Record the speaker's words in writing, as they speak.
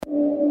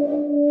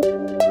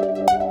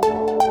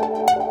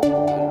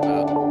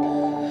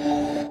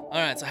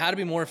how to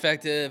be more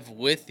effective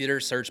with your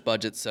search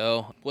budget.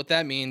 So what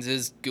that means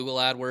is Google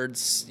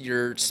AdWords,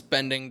 you're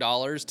spending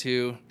dollars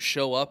to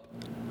show up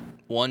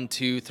 1,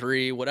 2,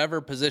 3,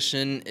 whatever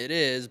position it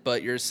is,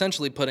 but you're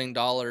essentially putting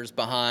dollars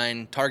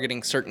behind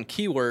targeting certain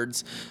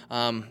keywords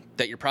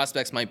that your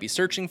prospects might be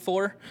searching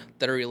for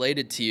that are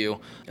related to you.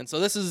 And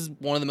so this is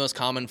one of the most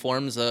common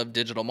forms of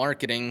digital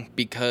marketing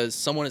because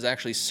someone is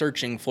actually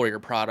searching for your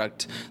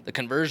product. The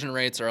conversion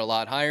rates are a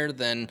lot higher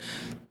than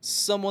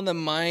someone that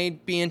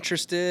might be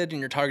interested and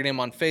you're targeting them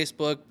on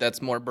Facebook.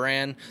 That's more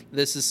brand.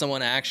 This is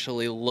someone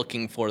actually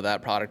looking for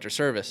that product or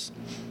service.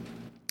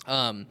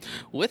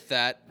 With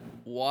that,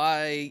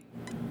 why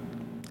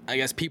I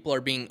guess people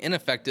are being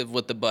ineffective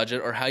with the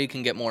budget or how you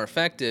can get more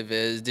effective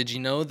is, did you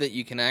know that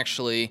you can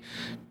actually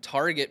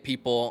target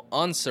people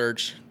on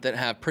search that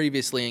have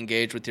previously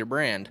engaged with your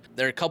brand?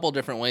 There are a couple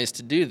different ways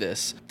to do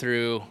this,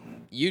 through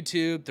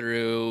YouTube,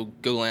 through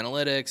Google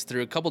Analytics,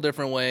 through a couple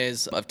different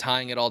ways of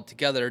tying it all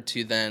together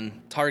to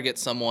then target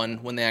someone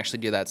when they actually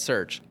do that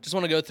search. Just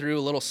want to go through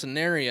a little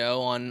scenario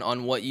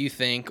on what you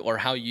think or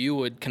how you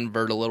would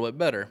convert a little bit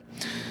better.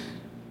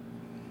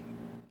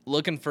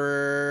 Looking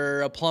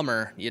for a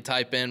plumber. You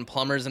type in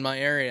plumbers in my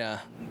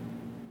area.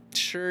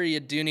 Sure, you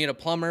do need a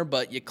plumber,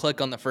 but you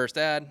click on the first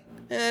ad,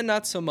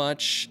 not so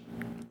much.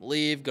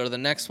 Leave, go to the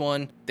next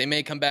one. They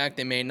may come back,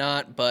 they may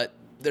not, but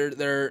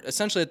they're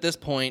essentially at this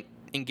point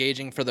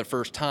engaging for the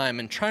first time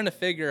and trying to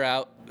figure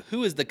out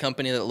who is the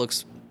company that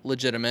looks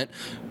legitimate,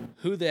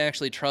 who they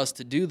actually trust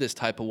to do this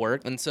type of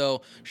work. And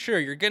so, sure,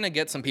 you're going to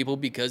get some people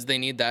because they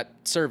need that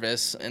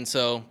service, and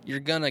so you're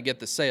going to get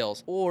the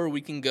sales. Or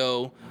we can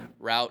go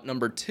route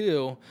number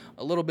 2,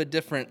 a little bit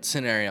different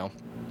scenario.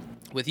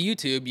 With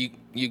YouTube,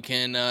 you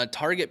can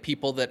target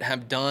people that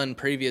have done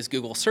previous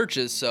Google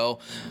searches. So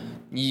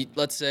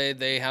let's say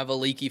they have a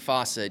leaky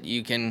faucet.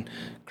 You can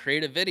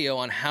create a video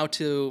on how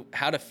to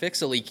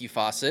fix a leaky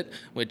faucet,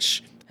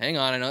 which, hang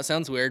on, I know it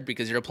sounds weird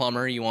because you're a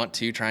plumber. You want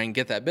to try and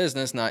get that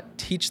business, not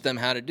teach them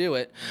how to do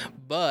it.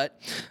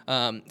 But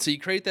so you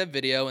create that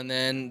video, and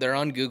then they're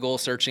on Google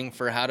searching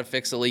for how to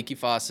fix a leaky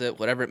faucet,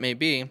 whatever it may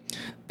be.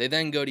 They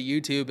then go to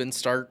YouTube and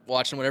start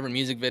watching whatever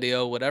music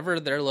video, whatever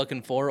they're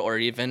looking for, or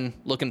even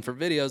looking for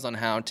videos on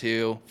how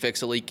to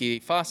fix a leaky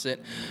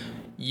faucet.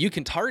 You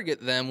can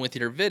target them with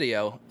your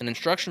video, an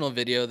instructional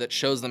video that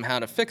shows them how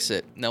to fix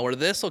it. Now, where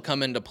this will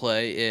come into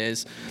play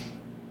is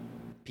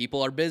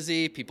people are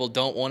busy. People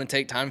don't want to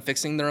take time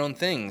fixing their own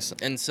things.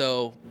 And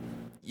so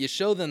you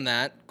show them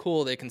that,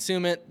 cool, they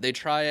consume it, they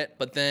try it,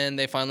 but then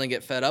they finally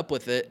get fed up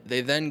with it.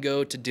 They then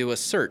go to do a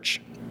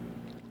search.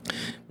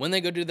 When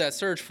they go do that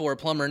search for a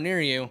plumber near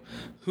you,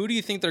 who do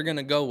you think they're going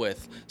to go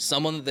with?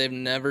 Someone that they've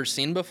never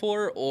seen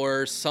before,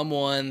 or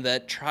someone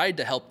that tried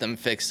to help them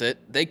fix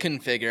it? They couldn't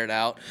figure it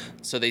out.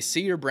 So they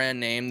see your brand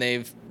name,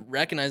 they've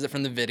recognized it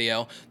from the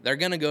video, they're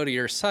going to go to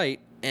your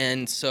site.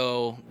 And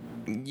so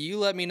you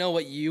let me know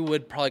what you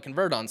would probably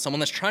convert on. Someone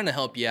that's trying to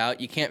help you out,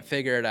 you can't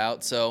figure it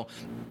out, so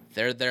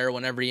they're there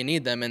whenever you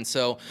need them. And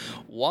so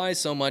why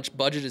so much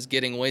budget is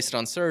getting wasted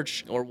on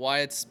search, or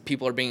why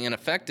people are being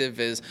ineffective,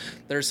 is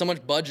there's so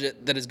much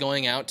budget that is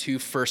going out to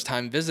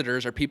first-time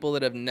visitors or people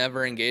that have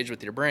never engaged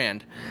with your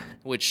brand,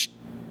 which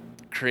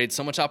creates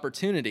so much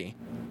opportunity.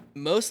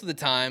 Most of the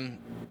time,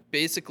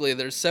 basically,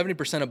 there's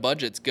 70% of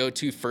budgets go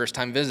to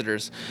first-time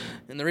visitors.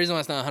 And the reason why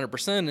it's not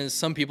 100% is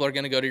some people are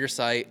going to go to your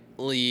site,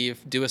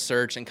 leave, do a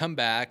search, and come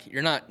back.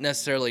 You're not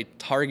necessarily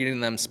targeting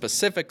them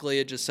specifically.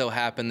 It just so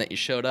happened that you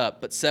showed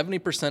up. But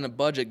 70% of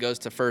budget goes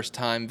to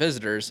first-time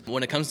visitors.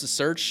 When it comes to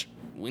search,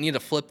 we need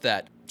to flip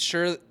that.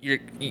 Sure,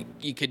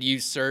 you could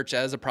use search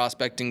as a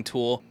prospecting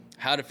tool,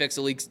 how to fix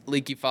a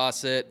leaky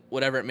faucet,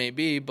 whatever it may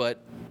be,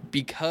 but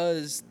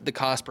because the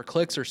cost per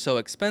clicks are so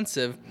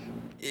expensive,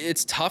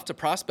 it's tough to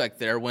prospect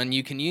there when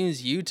you can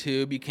use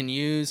YouTube, you can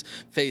use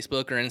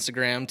Facebook or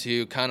Instagram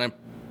to kind of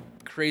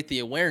create the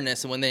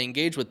awareness. And when they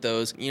engage with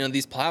those,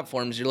 these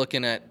platforms, you're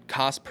looking at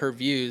cost per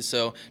view.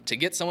 So to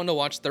get someone to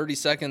watch 30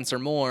 seconds or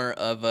more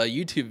of a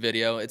YouTube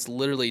video, it's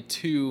literally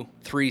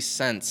 2-3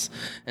 cents.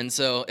 And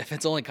so if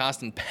it's only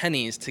costing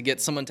pennies to get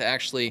someone to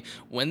actually,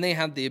 when they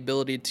have the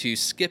ability to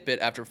skip it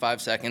after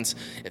 5 seconds,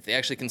 if they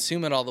actually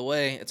consume it all the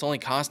way, it's only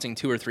costing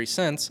 2 or 3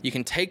 cents. You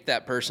can take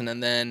that person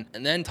and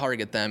then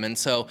target them. And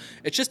so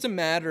it's just a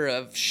matter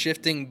of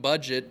shifting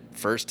budget,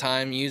 first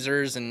time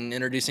users, and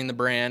introducing the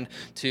brand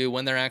to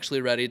when they're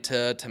actually ready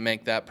to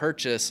make that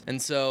purchase.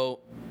 And so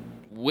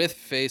with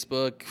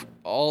Facebook,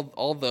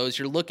 all those,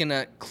 you're looking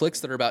at clicks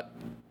that are about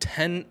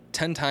 10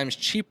 times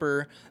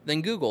cheaper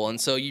than Google.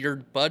 And so your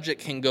budget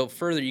can go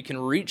further. You can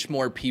reach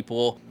more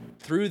people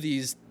through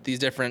these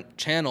different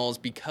channels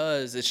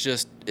because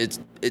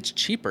it's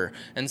cheaper.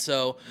 And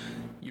so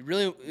you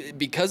really,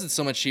 because it's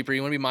so much cheaper,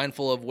 you want to be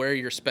mindful of where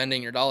you're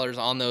spending your dollars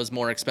on those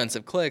more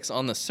expensive clicks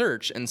on the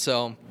search. And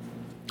so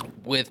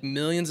with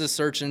millions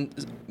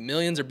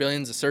or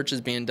billions of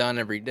searches being done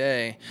every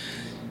day,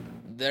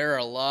 there are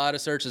a lot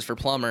of searches for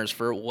plumbers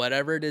for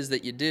whatever it is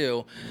that you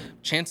do.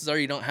 Chances are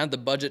you don't have the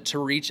budget to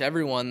reach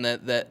everyone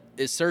that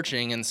is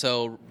searching. And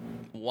so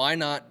why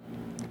not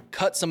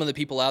cut some of the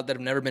people out that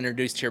have never been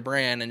introduced to your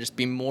brand and just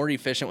be more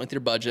efficient with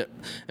your budget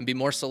and be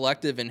more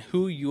selective in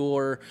who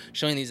you're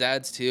showing these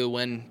ads to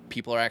when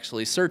people are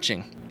actually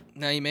searching.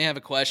 Now, you may have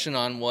a question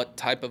on what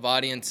type of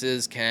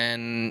audiences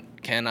can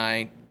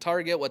I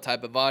target, what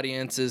type of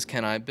audiences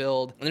can I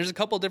build? And there's a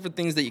couple different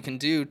things that you can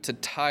do to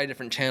tie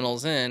different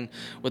channels in,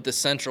 with the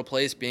central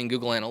place being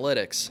Google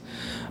Analytics.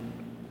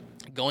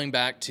 Going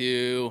back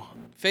to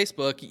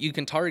Facebook, you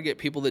can target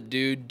people that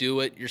do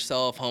it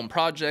yourself home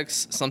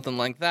projects, something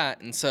like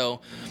that. And so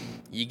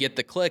you get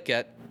the click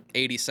at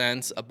 80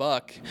 cents, a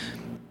buck,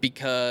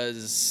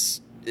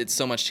 because it's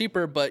so much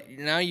cheaper, but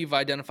now you've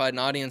identified an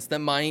audience that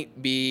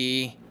might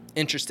be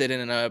interested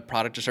in a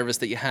product or service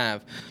that you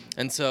have.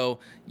 And so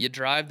you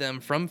drive them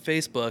from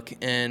Facebook,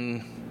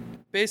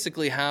 and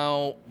basically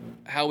how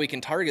we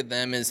can target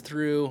them is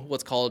through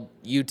what's called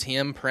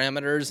UTM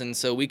parameters. And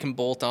so we can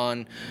bolt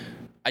on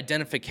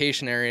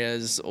identification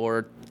areas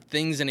or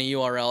things in a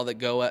URL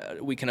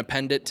that we can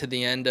append it to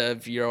the end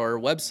of your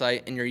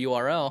website in your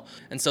URL.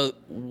 And so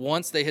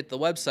once they hit the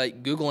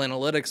website, Google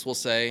Analytics will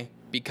say,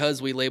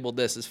 because we labeled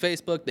this as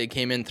Facebook, they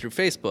came in through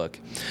Facebook.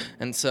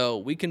 And so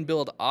we can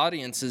build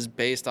audiences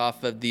based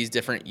off of these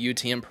different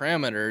UTM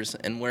parameters.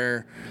 And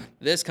where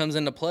this comes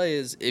into play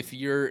is if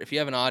you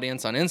have an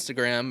audience on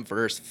Instagram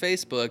versus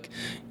Facebook,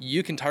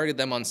 you can target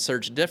them on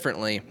search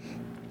differently.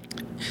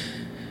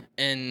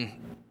 And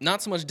not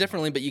so much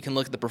differently, but you can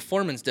look at the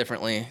performance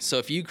differently. So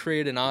if you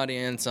create an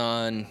audience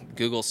on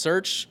Google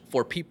search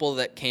for people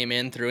that came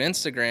in through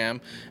Instagram,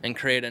 and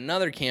create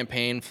another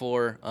campaign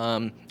for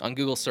on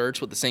Google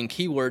search with the same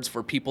keywords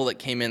for people that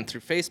came in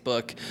through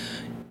Facebook,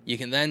 you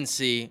can then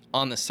see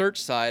on the search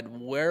side,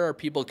 where are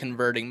people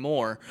converting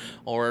more,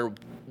 or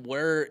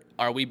where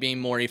are we being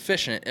more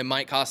efficient? It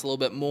might cost a little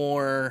bit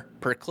more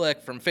per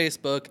click from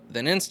Facebook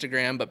than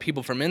Instagram, but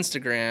people from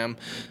Instagram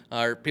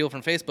or people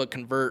from Facebook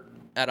convert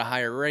at a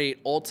higher rate,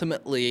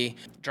 ultimately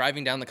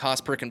driving down the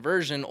cost per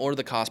conversion or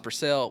the cost per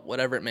sale,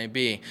 whatever it may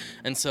be.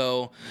 And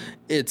so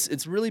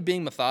it's really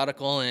being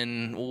methodical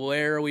in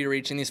where are we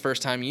reaching these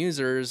first-time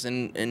users,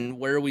 and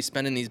where are we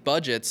spending these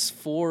budgets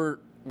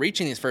for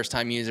reaching these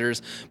first-time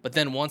users. But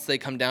then once they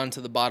come down to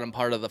the bottom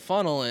part of the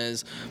funnel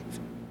is,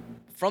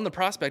 from the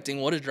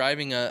prospecting, what is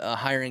driving a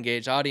higher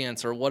engaged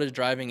audience, or what is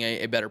driving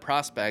a better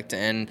prospect?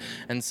 And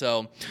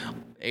so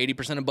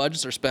 80% of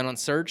budgets are spent on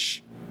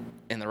search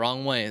in the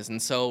wrong ways.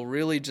 And so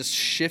really just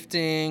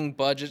shifting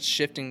budgets,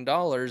 shifting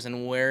dollars,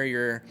 and where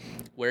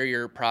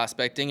you're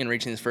prospecting and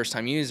reaching these first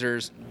time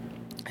users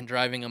and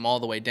driving them all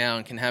the way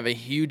down can have a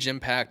huge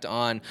impact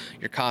on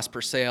your cost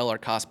per sale or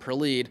cost per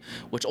lead,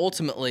 which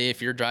ultimately,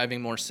 if you're driving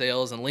more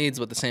sales and leads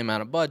with the same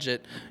amount of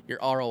budget, your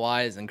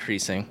ROI is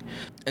increasing.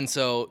 And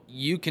so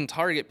you can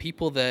target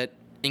people that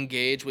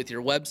engage with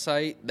your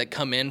website, that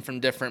come in from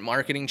different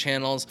marketing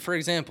channels. For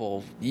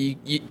example,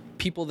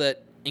 people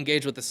that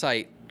engage with the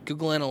site,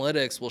 Google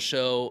Analytics will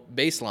show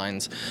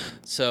baselines.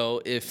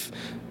 So if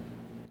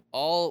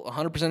all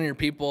 100% of your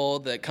people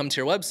that come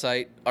to your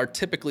website are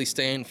typically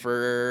staying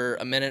for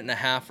a minute and a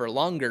half or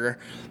longer,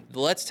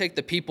 let's take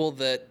the people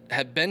that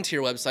have been to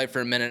your website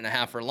for a minute and a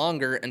half or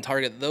longer and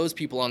target those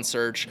people on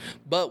search.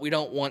 But we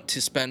don't want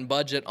to spend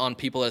budget on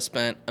people that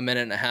spent a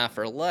minute and a half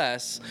or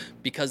less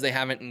because they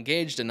haven't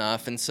engaged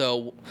enough. And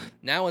so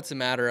now it's a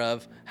matter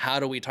of, how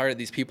do we target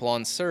these people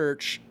on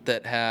search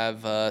that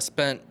have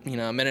spent a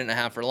minute and a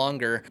half or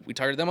longer? We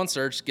target them on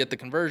search, get the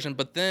conversion,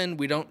 but then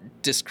we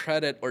don't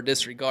discredit or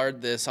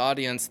disregard this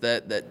audience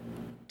that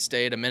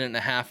stayed a minute and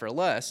a half or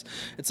less.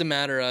 It's a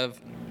matter of,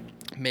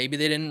 maybe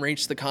they didn't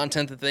reach the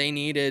content that they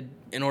needed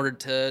in order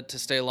to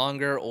stay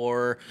longer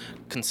or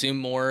consume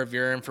more of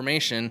your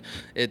information.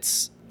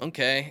 It's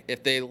okay,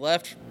 if they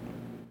left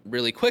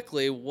really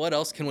quickly, what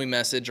else can we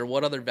message, or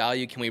what other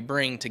value can we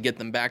bring to get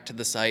them back to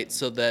the site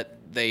so that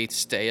they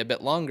stay a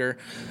bit longer,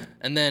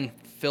 and then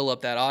fill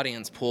up that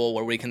audience pool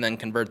where we can then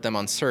convert them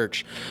on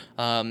search.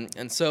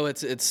 And so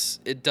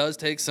it does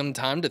take some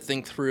time to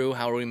think through,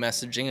 how are we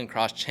messaging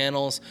across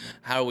channels?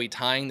 How are we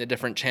tying the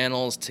different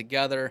channels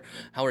together?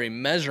 How are we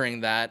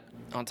measuring that,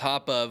 on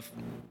top of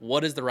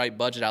what is the right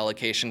budget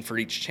allocation for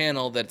each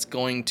channel that's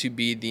going to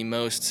be the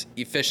most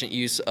efficient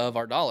use of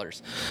our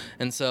dollars?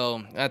 And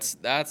so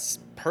that's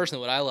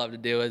personally what I love to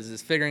do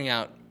is figuring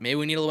out, maybe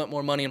we need a little bit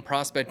more money in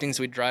prospecting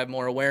so we drive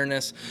more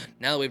awareness.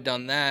 Now that we've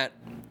done that,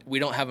 we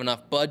don't have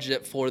enough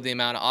budget for the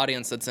amount of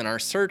audience that's in our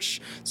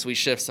search, so we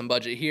shift some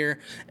budget here.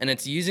 And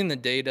it's using the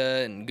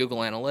data and Google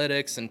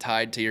Analytics and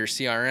tied to your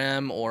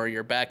CRM or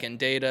your back-end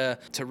data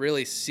to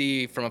really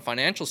see, from a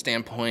financial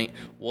standpoint,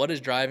 what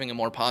is driving a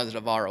more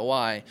positive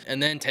ROI,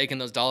 and then taking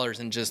those dollars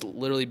and just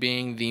literally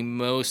being the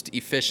most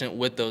efficient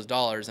with those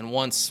dollars. And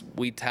once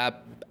we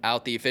tap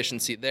out the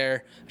efficiency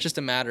there, it's just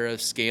a matter of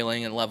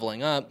scaling and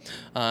leveling up.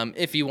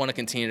 If you want to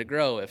continue to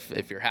grow,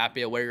 if you're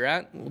happy at where you're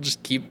at, we'll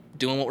just keep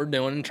doing what we're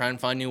doing and try and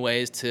find new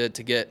ways to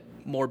get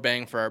more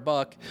bang for our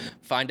buck.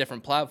 Find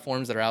different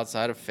platforms that are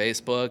outside of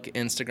Facebook,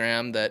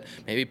 Instagram, that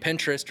maybe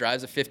Pinterest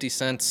drives a 50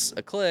 cents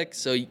a click,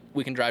 so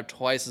we can drive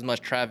twice as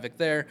much traffic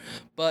there,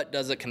 but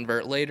does it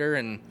convert later?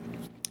 And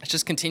it's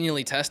just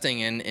continually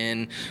testing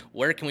and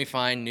where can we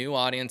find new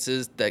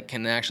audiences that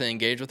can actually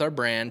engage with our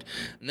brand.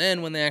 And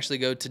then when they actually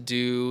go to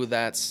do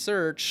that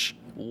search,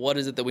 what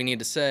is it that we need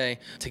to say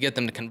to get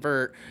them to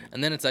convert?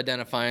 And then it's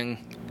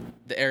identifying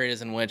the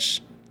areas in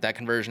which that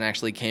conversion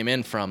actually came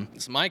in from.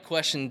 So my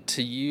question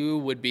to you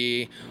would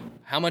be,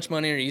 how much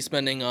money are you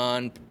spending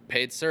on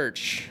paid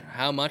search?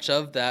 How much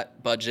of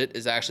that budget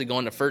is actually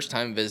going to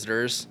first-time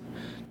visitors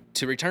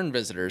to return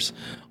visitors?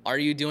 Are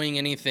you doing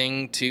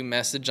anything to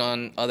message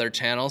on other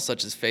channels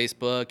such as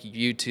Facebook,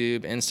 YouTube,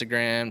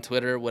 Instagram,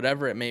 Twitter,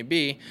 whatever it may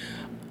be?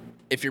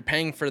 If you're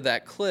paying for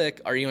that click,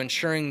 are you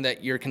ensuring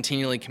that you're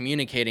continually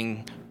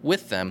communicating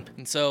with them?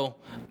 And so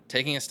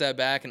taking a step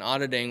back and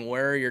auditing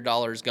where are your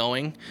dollars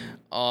going?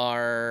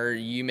 Are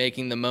you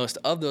making the most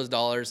of those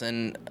dollars,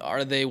 and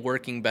are they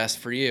working best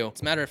for you?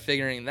 It's a matter of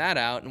figuring that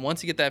out. And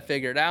once you get that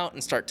figured out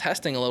and start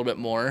testing a little bit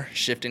more,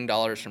 shifting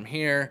dollars from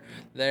here,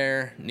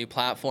 there, new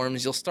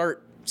platforms, you'll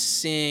start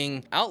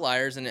seeing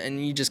outliers,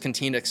 and you just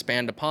continue to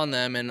expand upon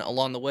them, and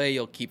along the way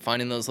you'll keep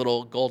finding those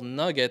little golden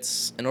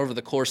nuggets, and over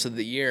the course of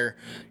the year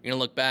you're gonna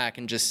look back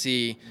and just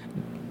see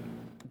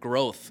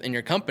growth in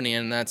your company,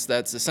 and that's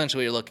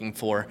essentially what you're looking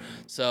for.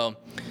 So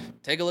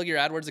take a look at your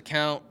AdWords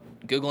account,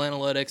 Google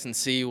Analytics, and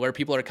see where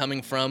people are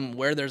coming from,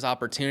 where there's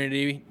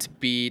opportunity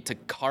to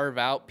carve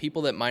out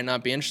people that might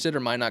not be interested or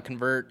might not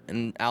convert,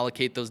 and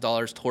allocate those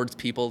dollars towards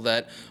people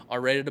that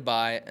are ready to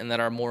buy and that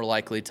are more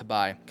likely to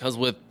buy. Because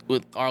with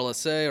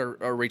RLSA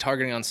or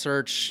retargeting on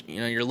search,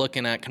 you're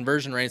looking at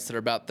conversion rates that are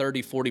about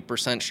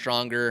 30-40%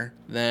 stronger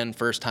than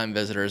first-time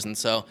visitors. And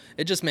so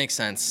it just makes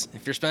sense.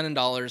 If you're spending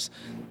dollars,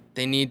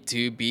 they need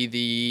to be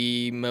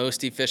the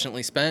most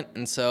efficiently spent.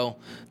 And so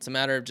it's a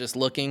matter of just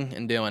looking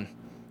and doing.